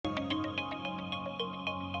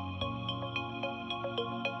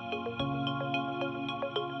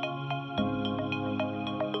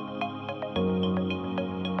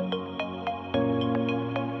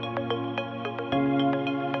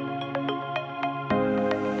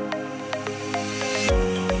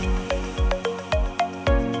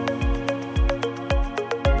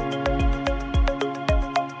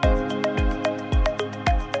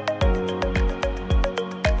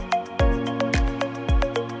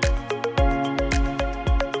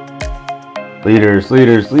Leaders,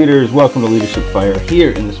 welcome to Leadership Fire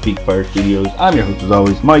here in the Speak Fire Studios. I'm your host as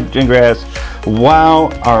always, Mike Gingras.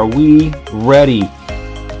 Wow, are we ready?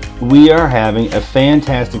 We are having a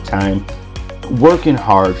fantastic time, working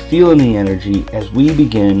hard, feeling the energy as we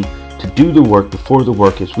begin to do the work before the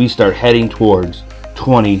work as we start heading towards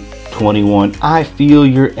 2021. I feel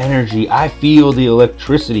your energy. I feel the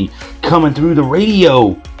electricity coming through the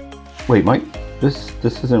radio. Wait, Mike, this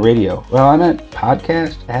isn't radio. Well, I meant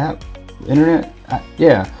podcast, app, internet.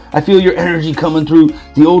 Yeah, I feel your energy coming through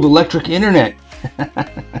the old electric internet.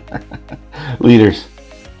 Leaders,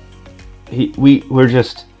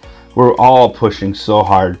 we're all pushing so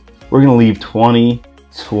hard. We're gonna leave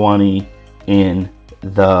 2020 in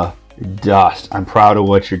the dust. I'm proud of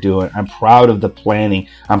what you're doing. I'm proud of the planning.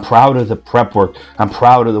 I'm proud of the prep work. I'm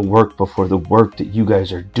proud of the work before the work that you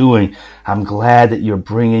guys are doing. I'm glad that you're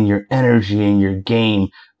bringing your energy and your game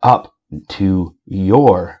up to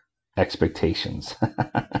your expectations.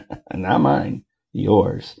 Not mine,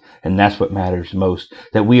 yours. And that's what matters most,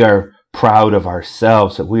 that we are proud of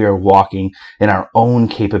ourselves, that we are walking in our own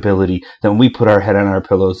capability, that when we put our head on our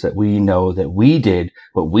pillows, that we know that we did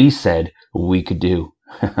what we said we could do.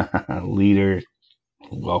 Leaders,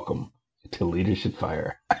 welcome to Leadership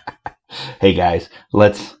Fire. Hey guys,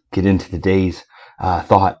 let's get into today's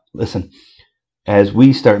thought. Listen, as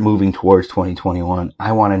we start moving towards 2021,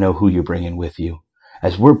 I want to know who you're bringing with you.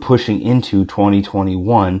 As we're pushing into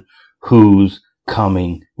 2021, who's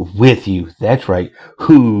coming with you? That's right,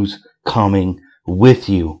 who's coming with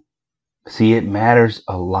you? See, it matters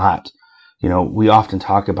a lot. You know, we often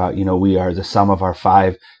talk about, we are the sum of our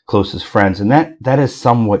 5 closest friends, and that is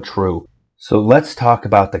somewhat true. So let's talk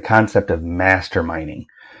about the concept of masterminding.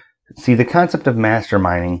 See, the concept of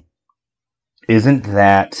masterminding isn't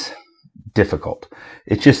that difficult.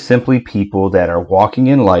 It's just simply people that are walking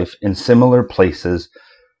in life in similar places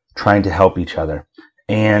trying to help each other.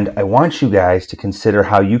 And I want you guys to consider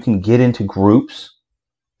how you can get into groups,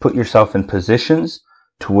 put yourself in positions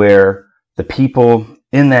to where the people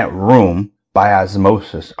in that room by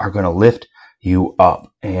osmosis are going to lift you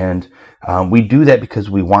up. And we do that because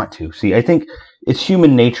we want to. See, I think it's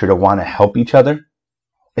human nature to want to help each other.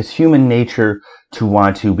 It's human nature to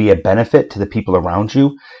want to be a benefit to the people around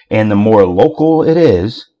you. And the more local it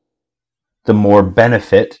is, the more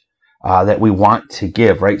benefit that we want to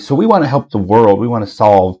give, right? So we want to help the world. We want to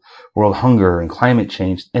solve world hunger and climate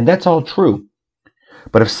change. And that's all true.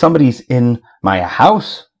 But if somebody's in my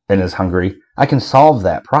house and is hungry, I can solve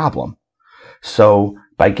that problem. So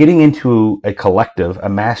by getting into a collective, a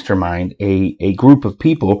mastermind, a group of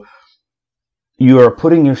people, you are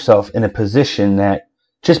putting yourself in a position that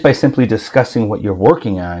just by simply discussing what you're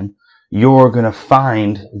working on, you're going to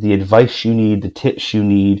find the advice you need, the tips you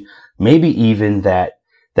need, maybe even that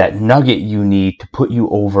nugget you need to put you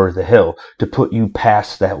over the hill, to put you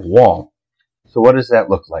past that wall. So what does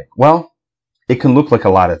that look like? Well, it can look like a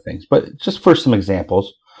lot of things, but just for some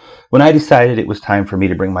examples, when I decided it was time for me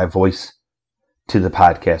to bring my voice to the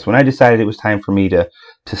podcast, when I decided it was time for me to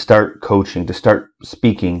start coaching, to start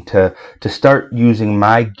speaking, to start using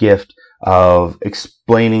my gift of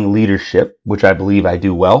explaining leadership, which I believe I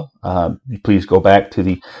do well. Please go back to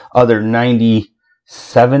the other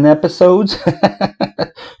 97 episodes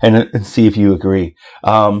and see if you agree.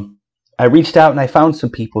 I reached out and I found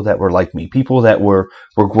some people that were like me, people that were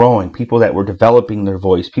growing, people that were developing their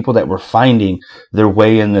voice, people that were finding their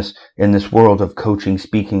way in this world of coaching,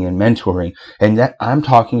 speaking, and mentoring. And that I'm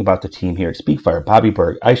talking about the team here at Speak Fire: Bobby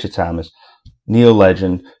Berg, Aisha Thomas, Neil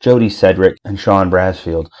Legend, Jody Cedric, and Sean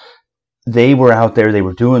Brasfield. They were out there, they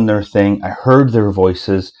were doing their thing. I heard their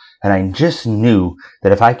voices, and I just knew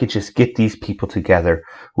that if I could just get these people together,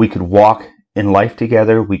 we could walk in life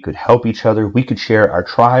together, we could help each other, we could share our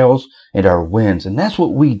trials and our wins. And that's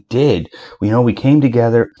what we did. We came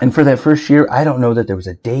together, and for that first year, I don't know that there was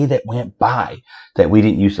a day that went by that we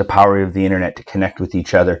didn't use the power of the internet to connect with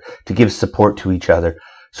each other, to give support to each other.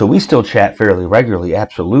 So we still chat fairly regularly,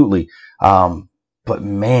 absolutely. But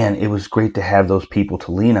man, it was great to have those people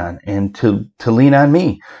to lean on and to lean on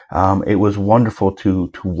me. It was wonderful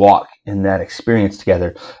to walk in that experience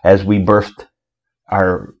together as we birthed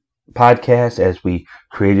our podcast, as we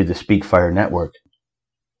created the Speak Fire Network.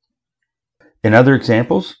 In other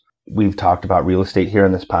examples, we've talked about real estate here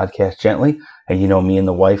on this podcast gently. And me and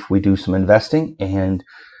the wife, we do some investing, and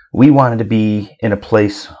we wanted to be in a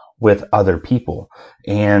place with other people.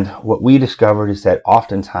 And what we discovered is that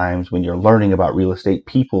oftentimes when you're learning about real estate,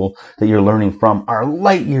 people that you're learning from are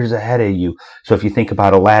light years ahead of you. So if you think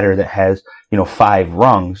about a ladder that has, 5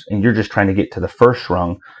 rungs and you're just trying to get to the first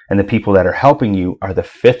rung, and the people that are helping you are the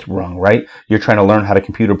 5th rung, right? You're trying to learn how to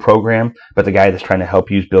computer program, but the guy that's trying to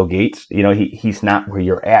help you is Bill Gates. He's not where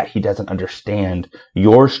you're at. He doesn't understand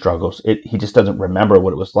your struggles. He just doesn't remember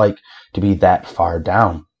what it was like to be that far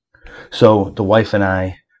down. So the wife and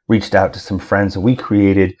I reached out to some friends, and we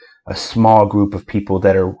created a small group of people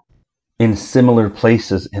that are in similar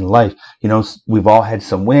places in life. We've all had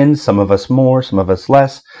some wins, some of us more, some of us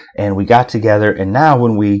less, and we got together. And now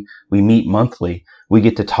when we meet monthly, we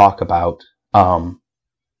get to talk about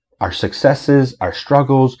our successes, our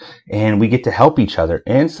struggles, and we get to help each other.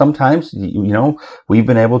 And sometimes, we've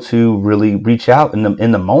been able to really reach out in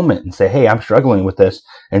the moment and say, hey, I'm struggling with this,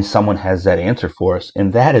 and someone has that answer for us.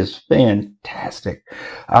 And that is fantastic.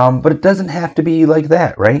 But it doesn't have to be like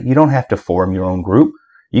that, right? You don't have to form your own group.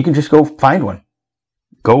 You can just go find one.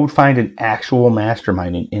 Go find an actual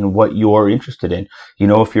mastermind in what you're interested in.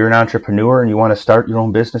 If you're an entrepreneur and you want to start your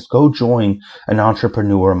own business, go join an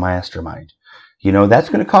entrepreneur mastermind. That's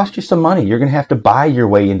going to cost you some money. You're going to have to buy your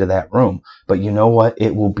way into that room. But you know what?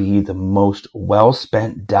 It will be the most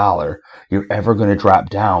well-spent dollar you're ever going to drop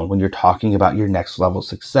down when you're talking about your next level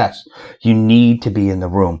success. You need to be in the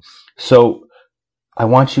room. So I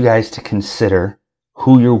want you guys to consider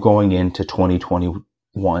who you're going into 2021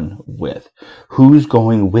 with. Who's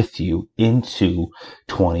going with you into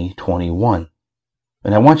 2021?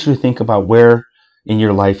 And I want you to think about where in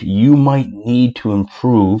your life you might need to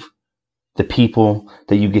improve the people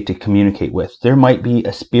that you get to communicate with. There might be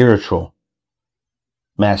a spiritual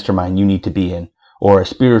mastermind you need to be in, or a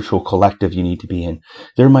spiritual collective you need to be in.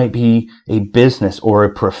 There might be a business or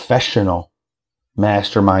a professional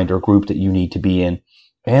mastermind or group that you need to be in.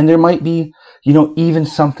 And there might be, even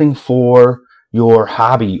something for your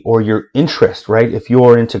hobby or your interest, right? If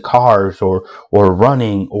you're into cars or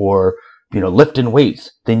running or lifting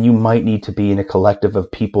weights, then you might need to be in a collective of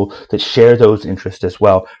people that share those interests as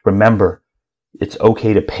well. Remember, it's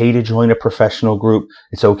okay to pay to join a professional group.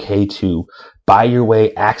 It's okay to buy your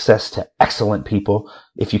way access to excellent people.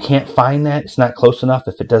 If you can't find that, it's not close enough,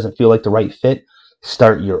 if it doesn't feel like the right fit,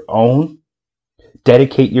 start your own.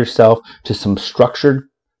 Dedicate yourself to some structured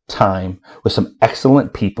time with some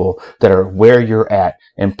excellent people that are where you're at.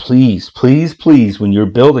 And please, please, please, when you're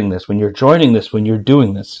building this, when you're joining this, when you're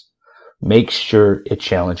doing this, make sure it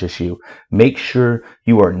challenges you. Make sure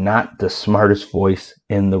you are not the smartest voice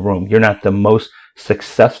in the room. You're not the most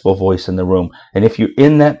successful voice in the room. And if you're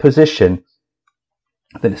in that position,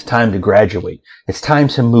 then it's time to graduate. It's time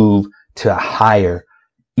to move to a higher,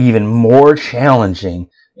 even more challenging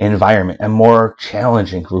environment, a more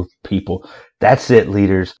challenging group of people. That's it,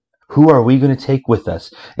 leaders. Who are we going to take with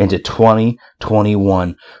us into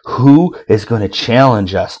 2021? Who is going to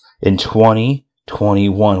challenge us in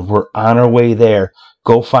 2021? We're on our way there.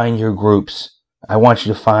 Go find your groups. I want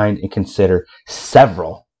you to find and consider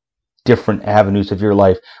several different avenues of your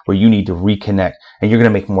life where you need to reconnect. And you're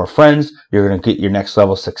going to make more friends. You're going to get your next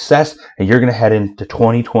level of success. And you're going to head into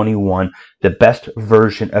 2021 the best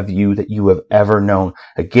version of you that you have ever known.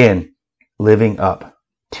 Again, living up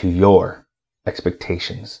to your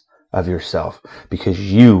expectations of yourself, because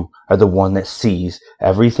you are the one that sees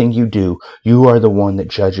everything you do. You are the one that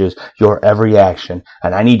judges your every action.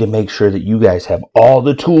 And I need to make sure that you guys have all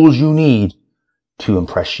the tools you need to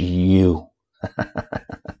impress you.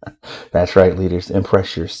 That's right, leaders.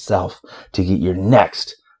 Impress yourself to get your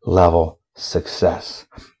next level success.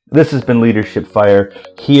 This has been Leadership Fire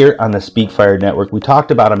here on the Speak Fire Network. We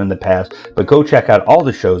talked about them in the past, but go check out all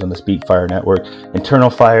the shows on the Speak Fire Network. Internal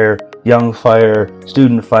Fire, Young Fire,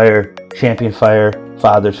 Student Fire, Champion Fire,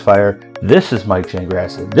 Father's Fire. This is Mike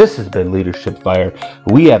Jangrassa. This has been Leadership Fire.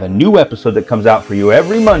 We have a new episode that comes out for you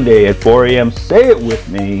every Monday at 4 a.m. Say it with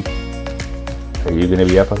me. Are you going to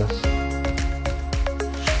be up with us?